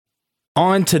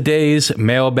On today's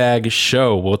mailbag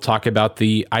show, we'll talk about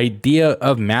the idea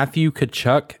of Matthew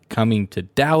Tkachuk coming to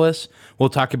Dallas. We'll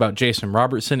talk about Jason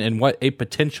Robertson and what a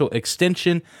potential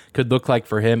extension could look like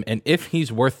for him and if he's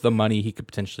worth the money he could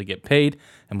potentially get paid.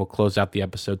 And we'll close out the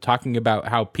episode talking about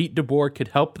how Pete DeBoer could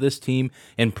help this team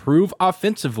improve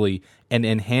offensively and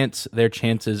enhance their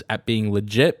chances at being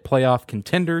legit playoff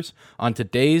contenders on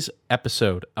today's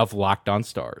episode of Locked On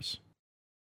Stars.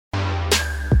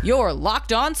 Your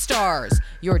Locked On Stars,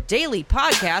 your daily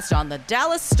podcast on the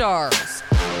Dallas Stars.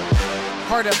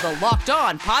 Part of the Locked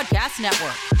On Podcast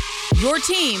Network. Your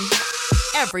team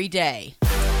every day.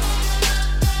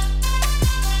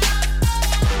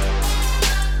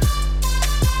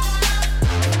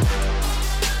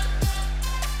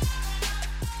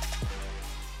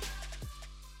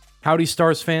 Howdy,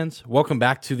 Stars fans. Welcome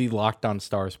back to the Locked On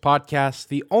Stars podcast,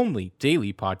 the only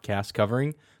daily podcast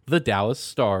covering the Dallas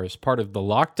Stars, part of the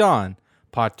Locked On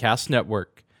Podcast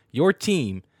Network, your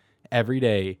team every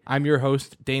day. I'm your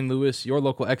host, Dane Lewis, your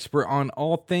local expert on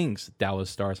all things Dallas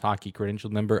Stars hockey,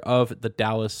 credentialed member of the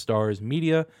Dallas Stars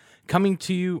media, coming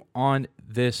to you on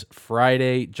this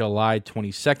Friday, July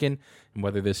 22nd. And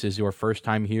whether this is your first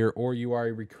time here or you are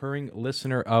a recurring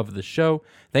listener of the show,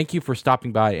 thank you for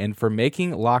stopping by and for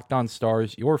making Locked On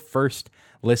Stars your first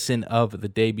listen of the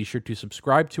day. Be sure to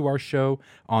subscribe to our show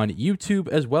on YouTube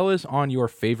as well as on your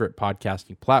favorite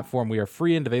podcasting platform. We are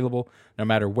free and available no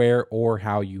matter where or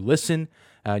how you listen.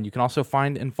 And you can also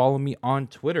find and follow me on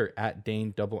Twitter at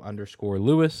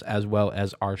Dane_Lewis, as well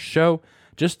as our show.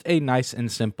 Just a nice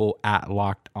and simple at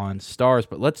Locked On Stars.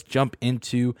 But let's jump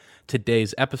into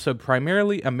today's episode,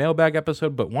 primarily a mailbag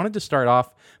episode, but wanted to start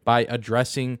off by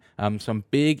addressing some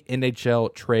big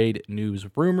NHL trade news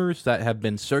rumors that have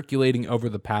been circulating over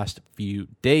the past few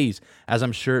days. As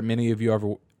I'm sure many of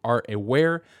you are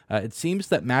aware, it seems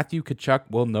that Matthew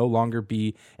Tkachuk will no longer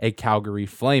be a Calgary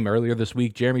Flame. Earlier this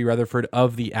week, Jeremy Rutherford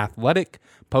of The Athletic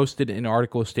posted an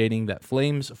article stating that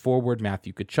Flames forward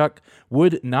Matthew Tkachuk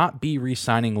would not be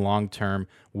re-signing long-term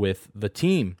with the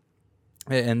team.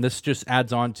 And this just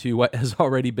adds on to what has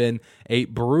already been a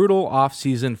brutal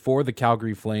offseason for the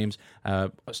Calgary Flames,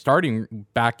 starting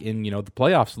back in the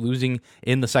playoffs, losing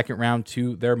in the second round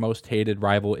to their most hated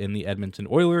rival in the Edmonton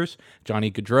Oilers.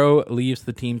 Johnny Gaudreau leaves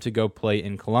the team to go play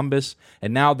in Columbus,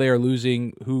 and now they are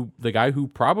losing the guy who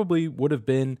probably would have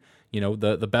been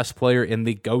the best player and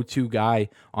the go-to guy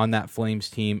on that Flames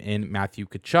team in Matthew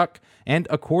Tkachuk. And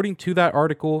according to that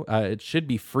article, it should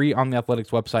be free on the Athletics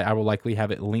website. I will likely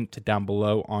have it linked down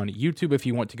below on YouTube if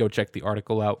you want to go check the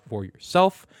article out for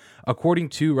yourself. According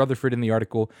to Rutherford in the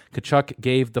article, Tkachuk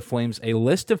gave the Flames a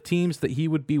list of teams that he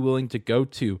would be willing to go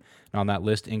to. And on that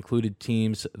list included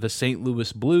teams the St.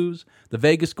 Louis Blues, the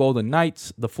Vegas Golden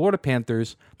Knights, the Florida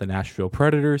Panthers, the Nashville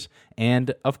Predators,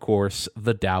 and, of course,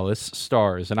 the Dallas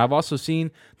Stars. And I've also seen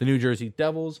the New Jersey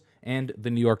Devils and the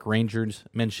New York Rangers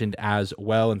mentioned as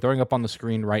well. And throwing up on the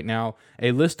screen right now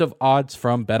a list of odds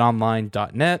from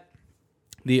betonline.net,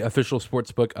 the official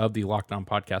sportsbook of the Locked On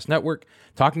Podcast Network,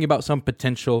 talking about some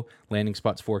potential landing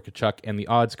spots for Tkachuk and the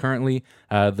odds currently.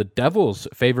 The Devils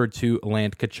favored to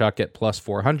land Tkachuk at plus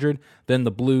 400, then the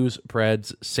Blues,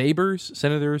 Preds, Sabres,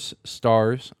 Senators,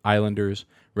 Stars, Islanders,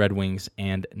 Red Wings,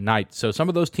 and Knights. So some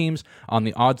of those teams on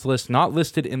the odds list, not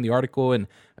listed in the article, and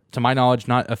to my knowledge,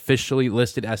 not officially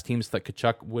listed as teams that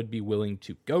Tkachuk would be willing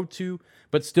to go to,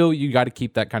 but still, you got to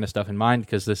keep that kind of stuff in mind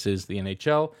because this is the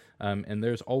NHL, and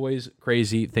there's always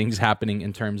crazy things happening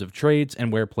in terms of trades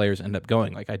and where players end up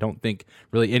going. Like, I don't think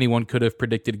really anyone could have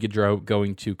predicted Gaudreau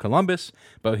going to Columbus,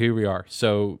 but here we are.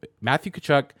 So Matthew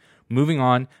Tkachuk moving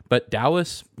on, but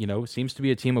Dallas, seems to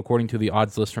be a team according to the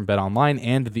odds list from BetOnline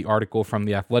and the article from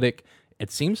The Athletic. It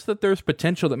seems that there's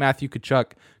potential that Matthew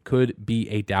Tkachuk could be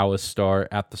a Dallas Star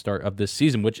at the start of this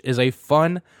season, which is a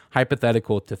fun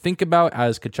hypothetical to think about,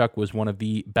 as Tkachuk was one of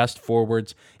the best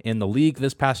forwards in the league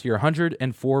this past year,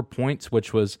 104 points,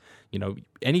 which was,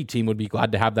 any team would be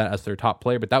glad to have that as their top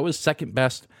player, but that was second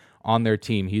best on their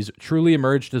team. He's truly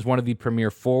emerged as one of the premier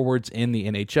forwards in the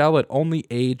NHL at only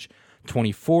age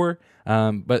 24.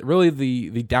 But really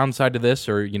the downside to this,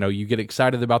 or, you get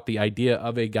excited about the idea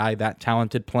of a guy that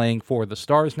talented playing for the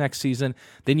Stars next season,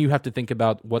 then you have to think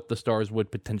about what the Stars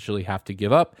would potentially have to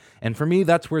give up. And for me,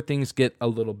 that's where things get a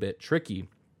little bit tricky,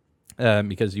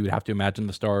 because you would have to imagine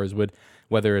the Stars would,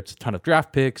 whether it's a ton of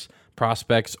draft picks,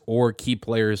 prospects, or key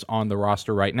players on the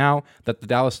roster right now, that the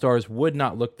Dallas Stars would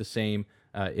not look the same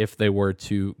if they were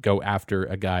to go after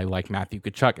a guy like Matthew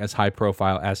Tkachuk, as high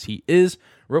profile as he is.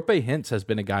 Roope Hintz has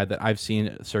been a guy that I've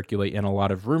seen circulate in a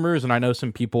lot of rumors, and I know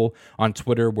some people on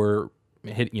Twitter were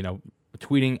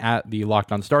tweeting at the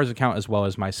Locked On Stars account as well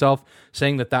as myself,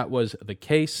 saying that was the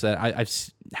case. I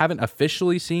haven't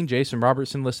officially seen Jason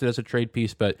Robertson listed as a trade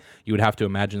piece, but you would have to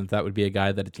imagine that would be a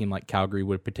guy that a team like Calgary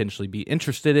would potentially be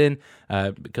interested in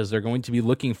because they're going to be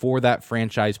looking for that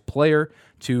franchise player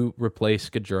to replace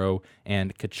Gaudreau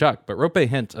and Tkachuk. But Roope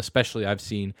Hintz, especially, I've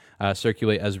seen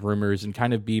circulate as rumors and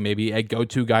kind of be maybe a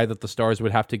go-to guy that the Stars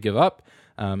would have to give up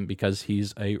because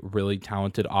he's a really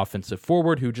talented offensive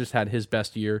forward who just had his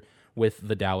best year with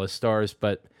the Dallas Stars.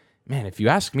 But, man, if you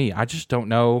ask me, I just don't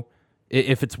know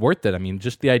if it's worth it. I mean,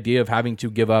 just the idea of having to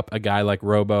give up a guy like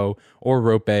Robo or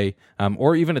Roope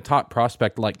or even a top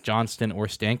prospect like Johnston or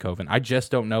Stankoven, I just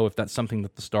don't know if that's something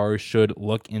that the Stars should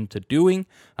look into doing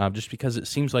just because it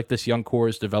seems like this young core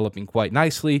is developing quite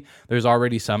nicely. There's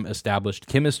already some established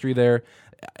chemistry there.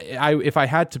 If I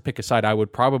had to pick a side, I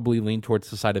would probably lean towards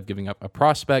the side of giving up a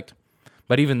prospect.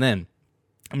 But even then,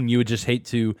 I mean, you would just hate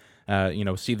to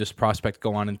see this prospect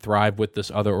go on and thrive with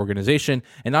this other organization.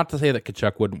 And not to say that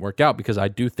Tkachuk wouldn't work out, because I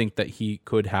do think that he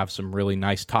could have some really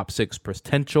nice top six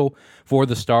potential for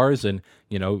the Stars. And,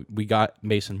 we got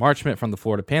Mason Marchment from the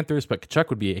Florida Panthers, but Tkachuk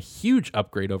would be a huge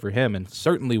upgrade over him and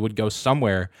certainly would go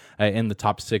somewhere in the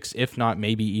top six, if not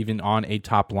maybe even on a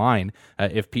top line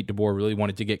if Pete DeBoer really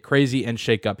wanted to get crazy and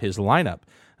shake up his lineup.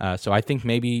 So I think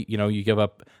maybe, you give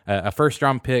up a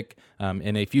first-round pick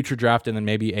in a future draft and then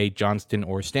maybe a Johnston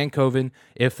or Stankoven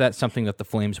if that's something that the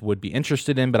Flames would be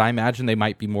interested in. But I imagine they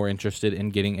might be more interested in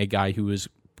getting a guy who is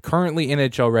currently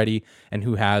NHL ready and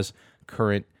who has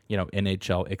current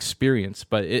NHL experience.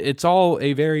 But it's all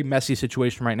a very messy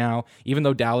situation right now, even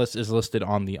though Dallas is listed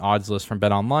on the odds list from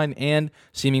BetOnline and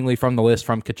seemingly from the list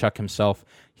from Tkachuk himself.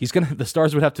 The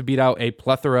Stars would have to beat out a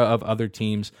plethora of other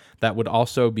teams that would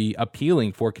also be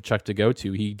appealing for Tkachuk to go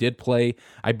to. He did play,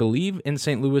 I believe, in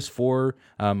St. Louis for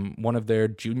one of their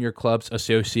junior clubs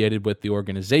associated with the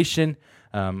organization.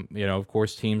 Of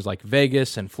course, teams like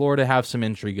Vegas and Florida have some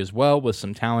intrigue as well, with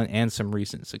some talent and some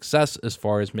recent success as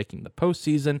far as making the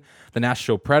postseason. The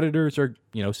Nashville Predators are,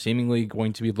 seemingly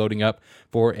going to be loading up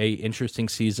for a interesting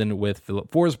season with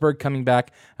Philip Forsberg coming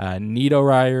back.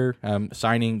 Niederreiter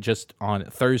signing just on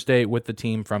Thursday with the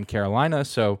team from Carolina,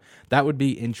 so that would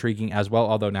be intriguing as well,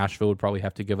 although Nashville would probably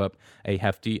have to give up a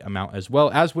hefty amount as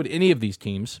well, as would any of these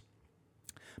teams.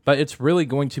 But it's really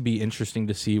going to be interesting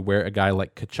to see where a guy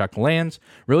like Tkachuk lands.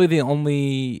 Really, the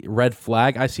only red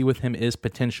flag I see with him is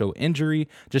potential injury,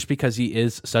 just because he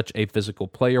is such a physical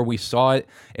player. We saw it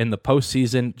in the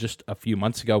postseason just a few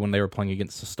months ago when they were playing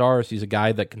against the Stars. He's a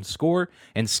guy that can score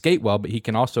and skate well, but he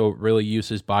can also really use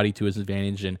his body to his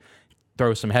advantage and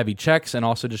throw some heavy checks and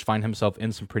also just find himself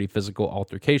in some pretty physical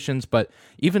altercations. But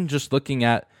even just looking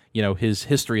at, his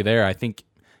history there, I think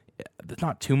there's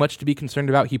not too much to be concerned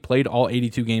about. He played all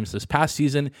 82 games this past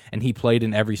season, and he played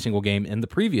in every single game in the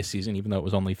previous season, even though it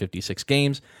was only 56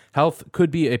 games. Health could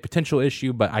be a potential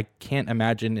issue, but I can't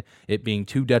imagine it being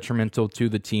too detrimental to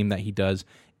the team that he does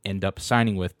end up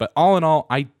signing with. But all in all,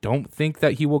 I don't think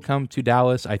that he will come to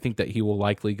Dallas. I think that he will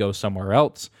likely go somewhere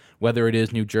else, whether it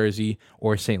is New Jersey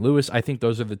or St. Louis. I think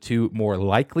those are the two more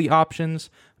likely options.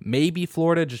 Maybe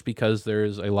Florida, just because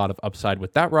there's a lot of upside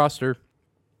with that roster.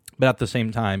 But at the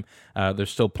same time,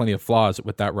 there's still plenty of flaws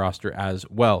with that roster as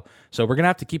well. So we're going to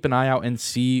have to keep an eye out and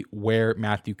see where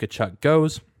Matthew Tkachuk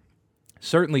goes.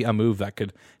 Certainly a move that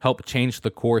could help change the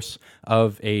course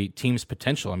of a team's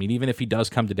potential. I mean, even if he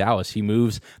does come to Dallas, he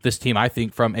moves this team, I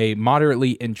think, from a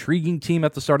moderately intriguing team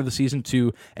at the start of the season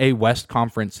to a West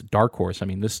Conference dark horse. I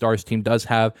mean, this Stars team does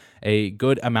have a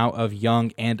good amount of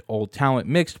young and old talent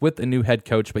mixed with a new head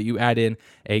coach, but you add in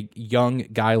a young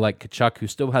guy like Tkachuk, who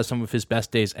still has some of his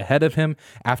best days ahead of him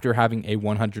after having a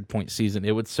 100-point season.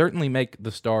 It would certainly make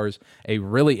the Stars a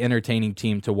really entertaining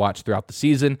team to watch throughout the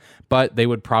season, but they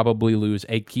would probably lose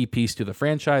a key piece to the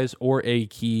franchise or a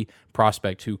key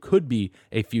prospect who could be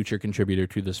a future contributor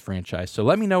to this franchise. So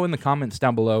let me know in the comments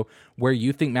down below where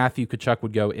you think Matthew Tkachuk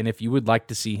would go and if you would like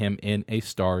to see him in a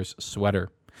Stars sweater.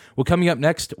 Well, coming up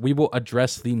next, we will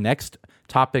address the next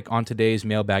topic on today's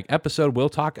mailbag episode. We'll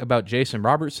talk about Jason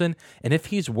Robertson and if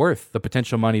he's worth the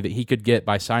potential money that he could get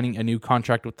by signing a new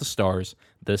contract with the Stars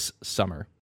this summer.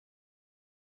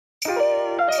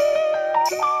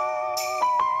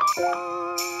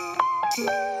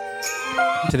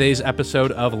 Today's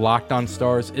episode of Locked On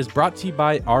Stars is brought to you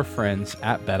by our friends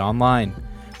at BetOnline.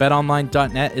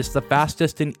 BetOnline.net is the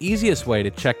fastest and easiest way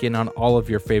to check in on all of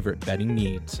your favorite betting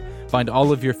needs. Find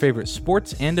all of your favorite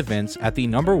sports and events at the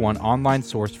 #1 online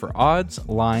source for odds,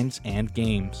 lines, and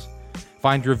games.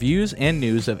 Find reviews and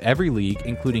news of every league,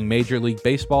 including Major League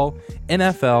Baseball,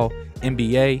 NFL,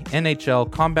 NBA,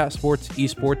 NHL, combat sports,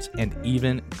 esports, and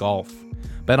even golf.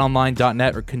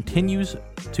 BetOnline.net continues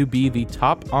to be the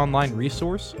top online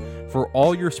resource for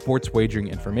all your sports wagering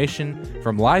information.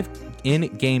 From live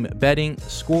in-game betting,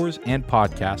 scores, and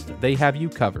podcasts, they have you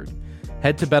covered.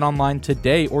 Head to BetOnline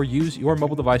today or use your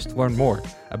mobile device to learn more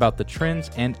about the trends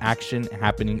and action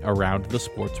happening around the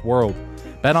sports world.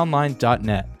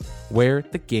 BetOnline.net, where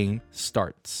the game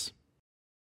starts.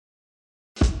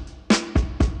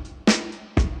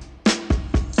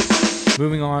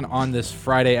 Moving on this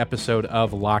Friday episode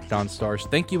of Locked On Stars.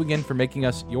 Thank you again for making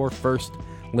us your first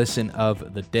listen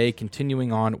of the day.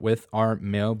 Continuing on with our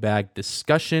mailbag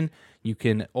discussion. You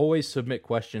can always submit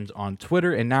questions on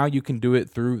Twitter, and now you can do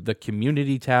it through the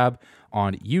community tab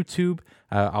on YouTube.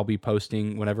 I'll be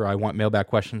posting whenever I want mailbag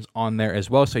questions on there as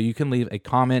well, so you can leave a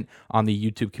comment on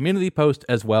the YouTube community post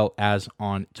as well as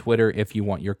on Twitter if you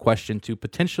want your question to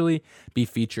potentially be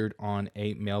featured on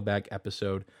a mailbag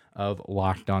episode of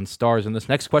Locked On Stars. And this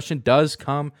next question does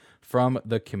come from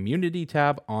the community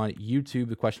tab on YouTube.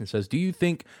 The question says, do you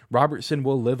think Robertson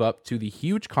will live up to the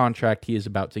huge contract he is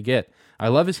about to get? I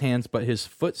love his hands, but his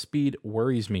foot speed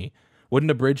worries me.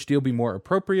 Wouldn't a bridge deal be more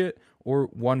appropriate, or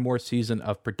one more season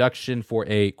of production for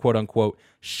a quote-unquote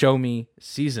show me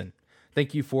season?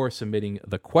 Thank you for submitting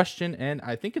the question, and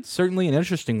I think it's certainly an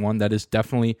interesting one that is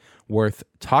definitely worth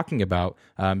talking about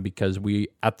because we,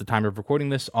 at the time of recording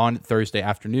this on Thursday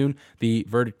afternoon, the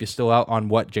verdict is still out on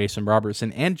what Jason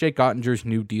Robertson and Jake Ottinger's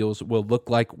new deals will look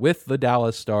like with the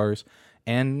Dallas Stars.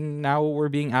 And now we're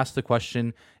being asked the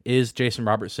question, is Jason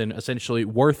Robertson essentially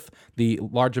worth the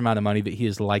large amount of money that he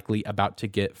is likely about to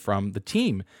get from the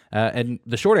team? And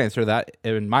the short answer to that,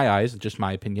 in my eyes, just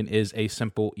my opinion, is a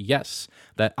simple yes.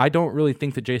 That I don't really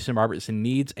think that Jason Robertson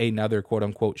needs another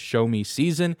quote-unquote show me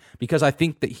season, because I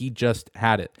think that he just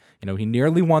had it. You know, he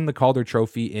nearly won the Calder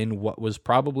Trophy in what was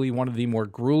probably one of the more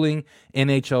grueling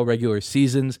NHL regular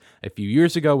seasons a few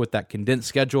years ago, with that condensed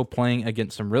schedule, playing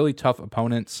against some really tough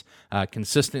opponents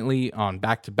consistently on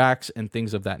back-to-backs and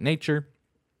things of that nature.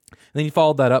 And then he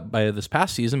followed that up by this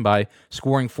past season by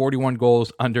scoring 41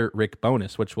 goals under Rick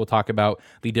Bowness, which we'll talk about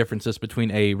the differences between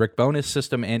a Rick Bowness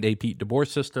system and a Pete DeBoer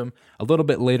system a little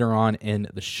bit later on in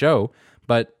the show.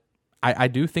 But I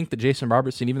do think that Jason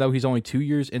Robertson, even though he's only 2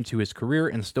 years into his career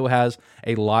and still has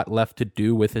a lot left to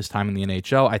do with his time in the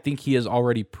NHL, I think he has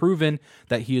already proven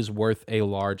that he is worth a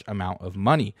large amount of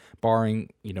money, barring,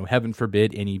 heaven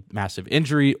forbid, any massive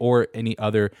injury or any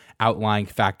other outlying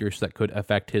factors that could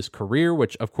affect his career,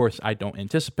 which of course I don't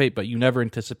anticipate, but you never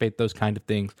anticipate those kind of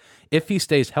things. If he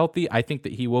stays healthy, I think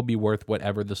that he will be worth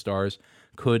whatever the Stars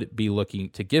could be looking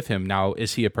to give him. Now,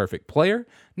 is he a perfect player?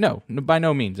 No, by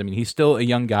no means. I mean, he's still a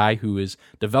young guy who is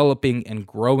developing and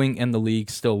growing in the league,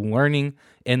 still learning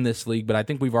in this league, but I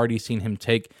think we've already seen him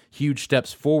take huge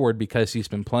steps forward because he's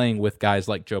been playing with guys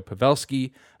like Joe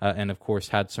Pavelski and, of course,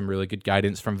 had some really good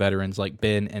guidance from veterans like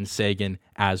Ben and Seguin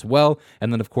as well.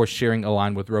 And then, of course, sharing a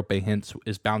line with Roope Hintz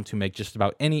is bound to make just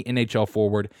about any NHL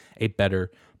forward a better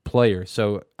player.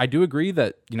 So I do agree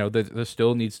that, there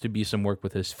still needs to be some work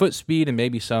with his foot speed and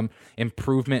maybe some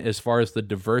improvement as far as the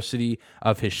diversity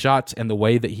of his shots and the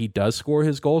way that he does score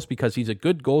his goals, because he's a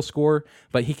good goal scorer,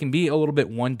 but he can be a little bit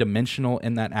one-dimensional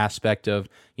in that aspect of,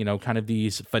 kind of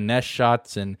these finesse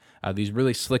shots and these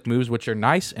really slick moves, which are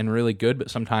nice and really good, but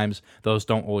sometimes those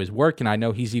don't always work. And I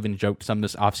know he's even joked some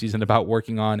this offseason about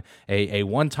working on a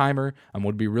one-timer.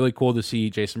 Would be really cool to see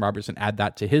Jason Robertson add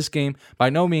that to his game. By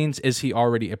no means is he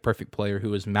already a perfect player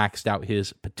who has maxed out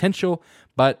his potential,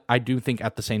 but I do think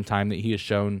at the same time that he has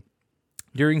shown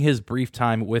during his brief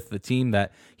time with the team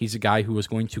that he's a guy who is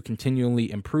going to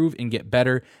continually improve and get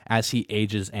better as he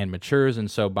ages and matures. And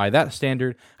so by that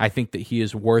standard, I think that he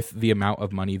is worth the amount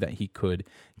of money that he could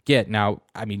get. Now,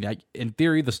 I mean, in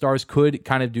theory, the Stars could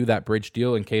kind of do that bridge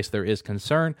deal in case there is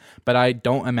concern, but I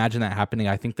don't imagine that happening.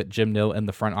 I think that Jim Nill and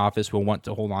the front office will want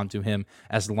to hold on to him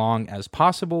as long as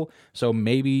possible. So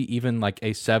maybe even like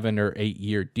a 7 or 8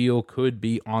 year deal could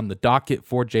be on the docket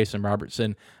for Jason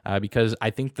Robertson because I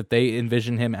think that they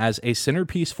envision him as a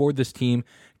centerpiece for this team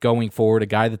going forward, a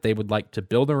guy that they would like to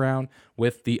build around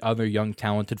with the other young,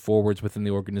 talented forwards within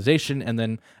the organization, and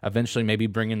then eventually maybe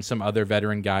bring in some other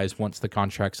veteran guys once the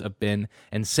contracts of Ben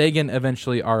and Seguin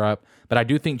eventually are up. But I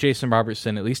do think Jason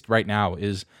Robertson, at least right now,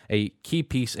 is a key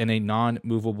piece and a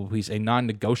non-movable piece, a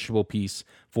non-negotiable piece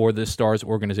for the Stars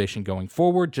organization going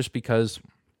forward, just because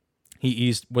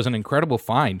he was an incredible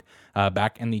find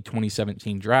back in the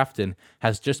 2017 draft and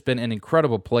has just been an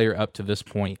incredible player up to this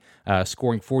point,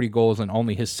 scoring 40 goals in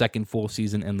only his second full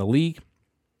season in the league.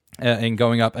 and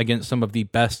going up against some of the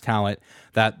best talent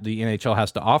that the NHL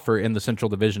has to offer in the Central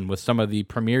Division with some of the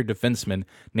premier defensemen,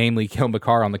 namely Cale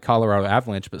Makar on the Colorado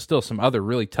Avalanche, but still some other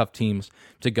really tough teams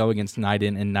to go against night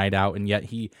in and night out, and yet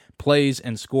he plays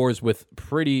and scores with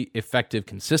pretty effective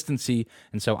consistency,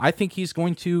 and so I think he's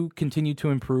going to continue to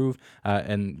improve,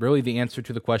 and really the answer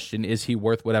to the question, is he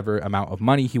worth whatever amount of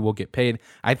money he will get paid?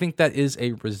 I think that is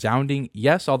a resounding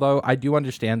yes, although I do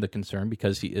understand the concern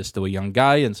because he is still a young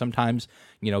guy, and sometimes,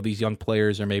 these young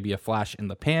players are maybe a flash in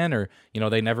the pan, or,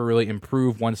 they never really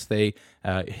improve once they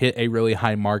hit a really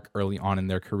high mark early on in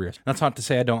their careers. That's not to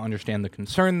say I don't understand the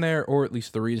concern there, or at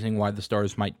least the reasoning why the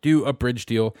Stars might do a bridge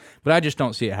deal, but I just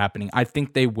don't see it happening. I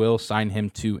think they will sign him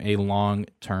to a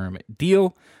long-term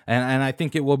deal, and I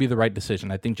think it will be the right decision.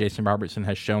 I think Jason Robertson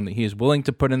has shown that he is willing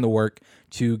to put in the work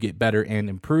to get better and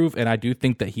improve, and I do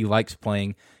think that he likes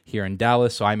playing here in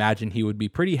Dallas, so I imagine he would be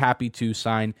pretty happy to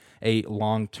sign a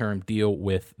long-term deal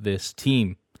with this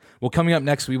team. Well, coming up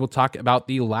next, we will talk about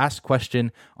the last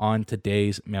question on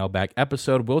today's mailbag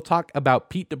episode. We'll talk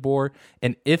about Pete DeBoer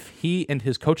and if he and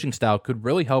his coaching style could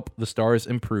really help the Stars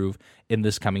improve in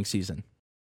this coming season.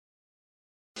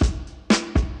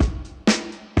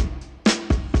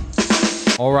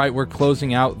 All right, we're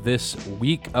closing out this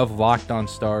week of Locked On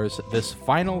Stars. This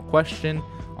final question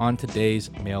on today's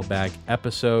mailbag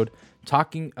episode,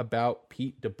 talking about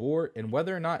Pete DeBoer and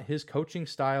whether or not his coaching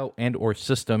style and or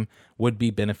system would be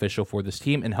beneficial for this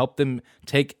team and help them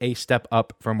take a step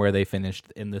up from where they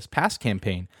finished in this past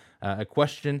campaign. A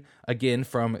question, again,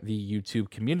 from the YouTube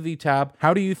community tab.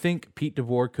 How do you think Pete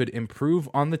DeBoer could improve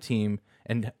on the team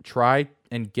and try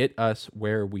and get us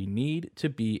where we need to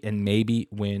be and maybe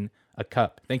win a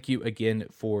cup? Thank you again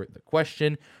for the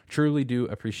question. Truly do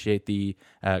appreciate the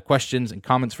questions and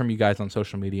comments from you guys on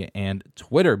social media and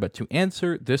Twitter. But to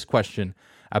answer this question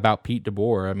about Pete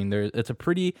DeBoer, I mean, it's a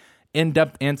pretty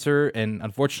in-depth answer, and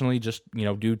unfortunately, just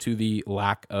due to the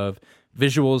lack of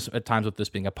visuals at times with this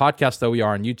being a podcast, though we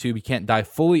are on YouTube, you can't dive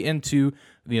fully into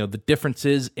the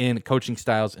differences in coaching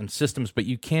styles and systems, but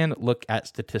you can look at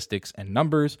statistics and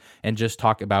numbers and just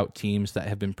talk about teams that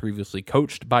have been previously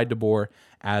coached by DeBoer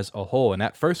as a whole. And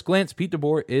at first glance, Pete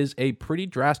DeBoer is a pretty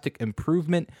drastic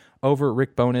improvement over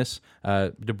Rick Bowness.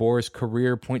 DeBoer's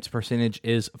career points percentage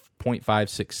is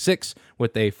 .566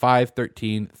 with a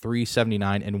 .513,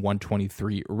 .379, and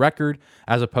 .123 record,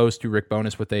 as opposed to Rick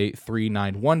Bowness with a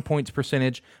 .391 points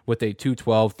percentage with a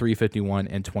 .212, .351,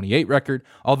 and .28 record.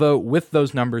 Although with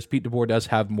those numbers, Pete DeBoer does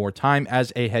have more time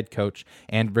as a head coach,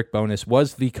 and Rick Bowness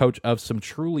was the coach of some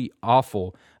truly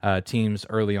awful teams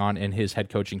early on in his head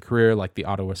coaching career, like the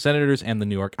Ottawa Senators and the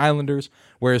New York Islanders,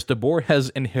 whereas DeBoer has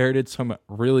inherited some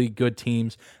really good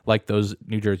teams like those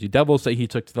New Jersey Devils that he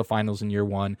took to the finals in year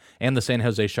one, and the San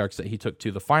Jose Sharks that he took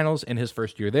to the finals in his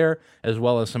first year there, as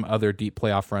well as some other deep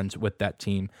playoff runs with that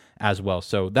team as well.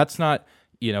 So that's not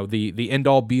the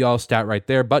end-all be-all stat right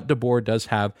there, but DeBoer does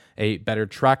have a better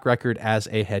track record as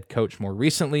a head coach more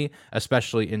recently,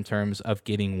 especially in terms of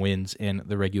getting wins in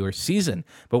the regular season.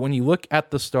 But when you look at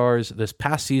the Stars this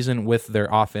past season with their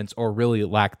offense, or really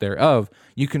lack thereof,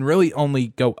 you can really only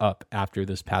go up after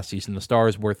this past season. The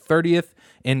Stars were 30th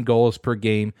in goals per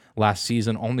game last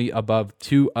season, only above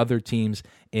two other teams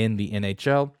in the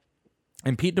NHL.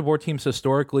 And Pete DeBoer teams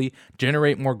historically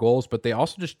generate more goals, but they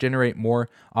also just generate more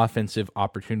offensive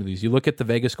opportunities. You look at the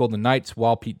Vegas Golden Knights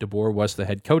while Pete DeBoer was the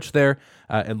head coach there,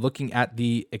 and looking at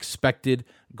the expected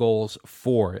goals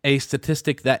for, a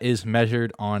statistic that is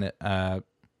measured on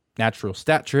natural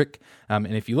stat trick.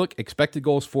 And if you look, expected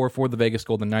goals for the Vegas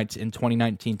Golden Knights in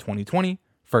 2019-2020,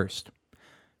 first.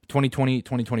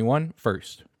 2020-2021,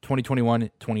 first.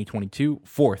 2021-2022,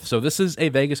 fourth. So this is a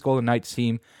Vegas Golden Knights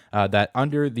team that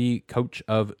under the coaching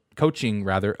of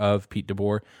Pete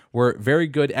DeBoer were very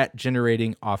good at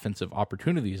generating offensive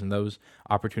opportunities, and those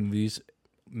opportunities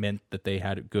meant that they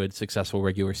had good, successful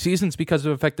regular seasons because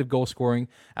of effective goal scoring.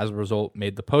 As a result,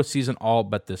 made the postseason all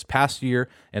but this past year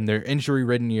and their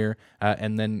injury-ridden year,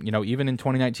 and then even in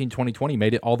 2019-2020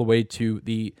 made it all the way to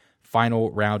the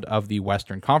final round of the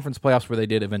Western Conference playoffs, where they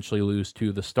did eventually lose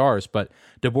to the Stars. But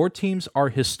DeBoer teams are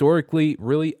historically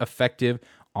really effective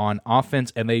on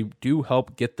offense, and they do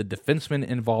help get the defensemen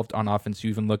involved on offense. You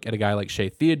even look at a guy like Shea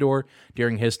Theodore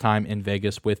during his time in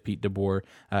Vegas with Pete DeBoer,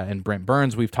 and Brent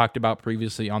Burns, we've talked about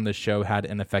previously on this show, had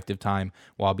an effective time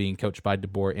while being coached by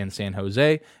DeBoer in San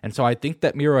Jose. And so I think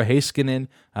that Miro Heiskanen,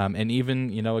 and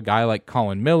even a guy like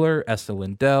Colin Miller, Esa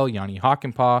Lindell, Yanni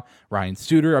Hakanpää, Ryan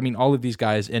Suter, all of these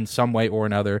guys in some way or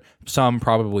another, some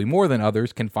probably more than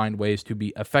others, can find ways to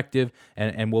be effective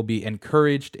and will be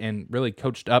encouraged and really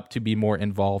coached up to be more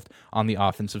involved on the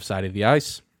offensive side of the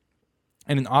ice.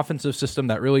 and an offensive system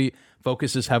that really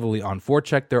focuses heavily on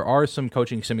forecheck. There are some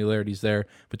coaching similarities there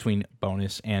between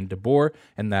Bowness and DeBoer,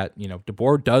 and that,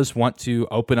 DeBoer does want to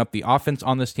open up the offense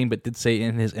on this team, but did say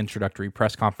in his introductory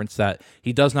press conference that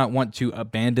he does not want to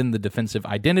abandon the defensive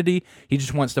identity. He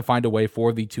just wants to find a way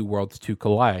for the two worlds to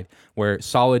collide, where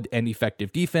solid and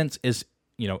effective defense is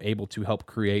able to help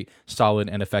create solid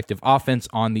and effective offense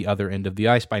on the other end of the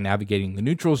ice by navigating the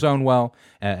neutral zone well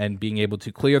and being able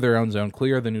to clear their own zone,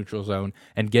 clear the neutral zone,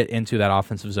 and get into that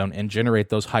offensive zone and generate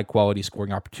those high-quality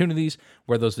scoring opportunities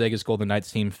where those Vegas Golden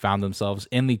Knights teams found themselves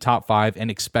in the top 5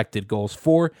 and expected goals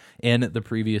for in the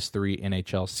previous 3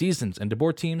 NHL seasons. And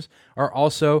DeBoer teams are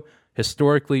also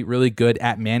historically really good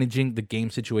at managing the game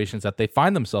situations that they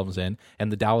find themselves in,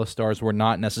 and the Dallas Stars were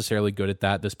not necessarily good at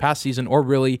that this past season or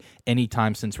really any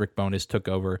time since Rick Bowness took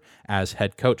over as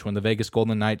head coach. When the Vegas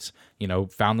Golden Knights,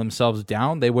 found themselves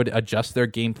down, they would adjust their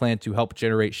game plan to help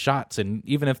generate shots, and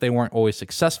even if they weren't always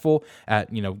successful at,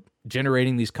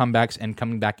 generating these comebacks and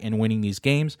coming back and winning these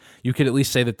games, you could at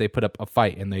least say that they put up a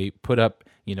fight and they put up,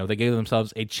 they gave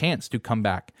themselves a chance to come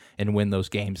back and win those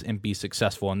games and be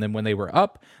successful. And then when they were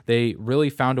up, they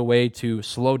really found a way to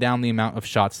slow down the amount of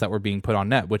shots that were being put on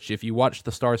net, which if you watched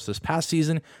the Stars this past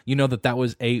season, you know that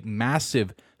was a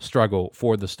massive struggle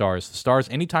for the Stars. The Stars,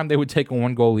 anytime they would take a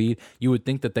 1-goal lead, you would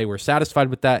think that they were satisfied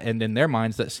with that, and in their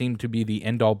minds, that seemed to be the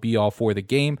end-all, be-all for the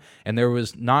game, and there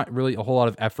was not really a whole lot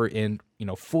of effort in,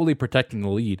 fully protecting the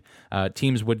lead.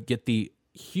 Teams would get the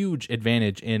huge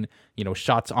advantage in,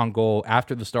 shots on goal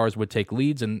after the Stars would take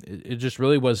leads, and it just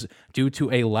really was due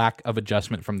to a lack of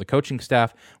adjustment from the coaching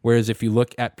staff. Whereas if you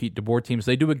look at Pete DeBoer teams,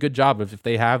 they do a good job of, if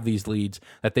they have these leads,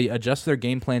 that they adjust their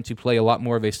game plan to play a lot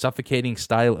more of a suffocating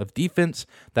style of defense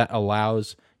that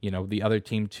allows the other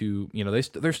team to,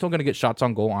 they're still going to get shots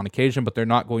on goal on occasion, but they're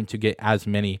not going to get as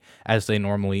many as they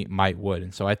normally might would.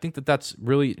 And so I think that that's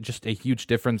really just a huge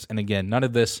difference. And again, none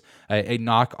of this a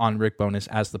knock on Rick Bowness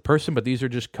as the person, but these are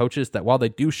just coaches that, while they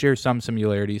do share some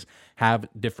similarities, have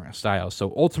different styles.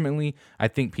 So ultimately, I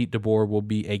think Pete DeBoer will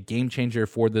be a game changer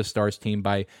for this Stars team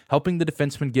by helping the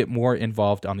defensemen get more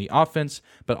involved on the offense,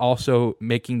 but also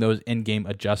making those in-game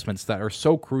adjustments that are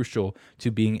so crucial to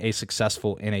being a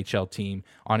successful NHL team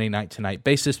on a night-to-night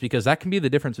basis, because that can be the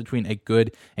difference between a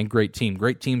good and great team.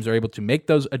 Great teams are able to make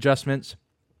those adjustments,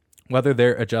 whether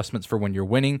they're adjustments for when you're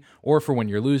winning or for when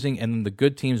you're losing, and then the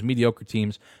good teams, mediocre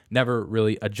teams, never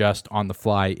really adjust on the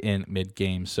fly in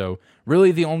mid-game. So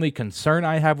really the only concern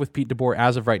I have with Pete DeBoer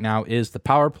as of right now is the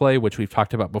power play, which we've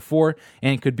talked about before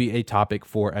and could be a topic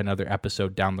for another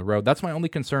episode down the road. That's my only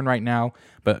concern right now,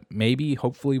 but maybe,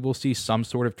 hopefully, we'll see some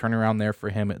sort of turnaround there for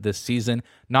him this season.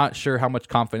 Not sure how much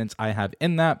confidence I have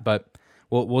in that, but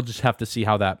we'll just have to see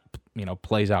how that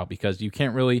plays out, because you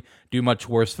can't really do much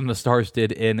worse than the Stars did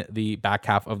in the back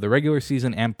half of the regular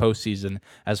season and postseason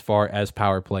as far as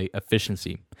power play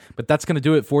efficiency. But that's going to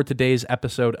do it for today's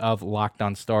episode of Locked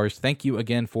On Stars. Thank you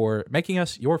again for making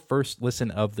us your first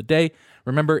listen of the day.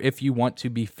 Remember, if you want to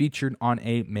be featured on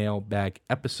a mailbag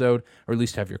episode, or at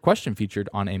least have your question featured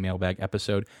on a mailbag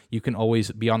episode, you can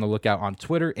always be on the lookout on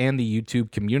Twitter and the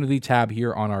YouTube community tab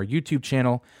here on our YouTube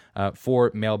channel for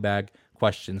mailbag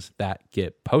questions that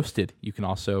get posted. You can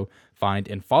also find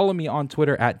and follow me on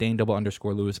Twitter at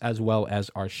Dane_Lewis, as well as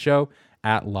our show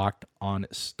at Locked On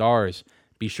Stars.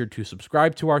 Be sure to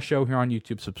subscribe to our show here on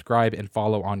YouTube, subscribe and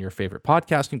follow on your favorite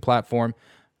podcasting platform,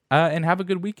 and have a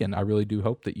good weekend. I really do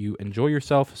hope that you enjoy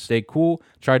yourself, stay cool,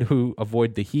 try to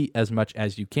avoid the heat as much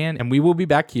as you can, and we will be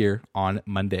back here on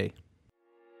Monday.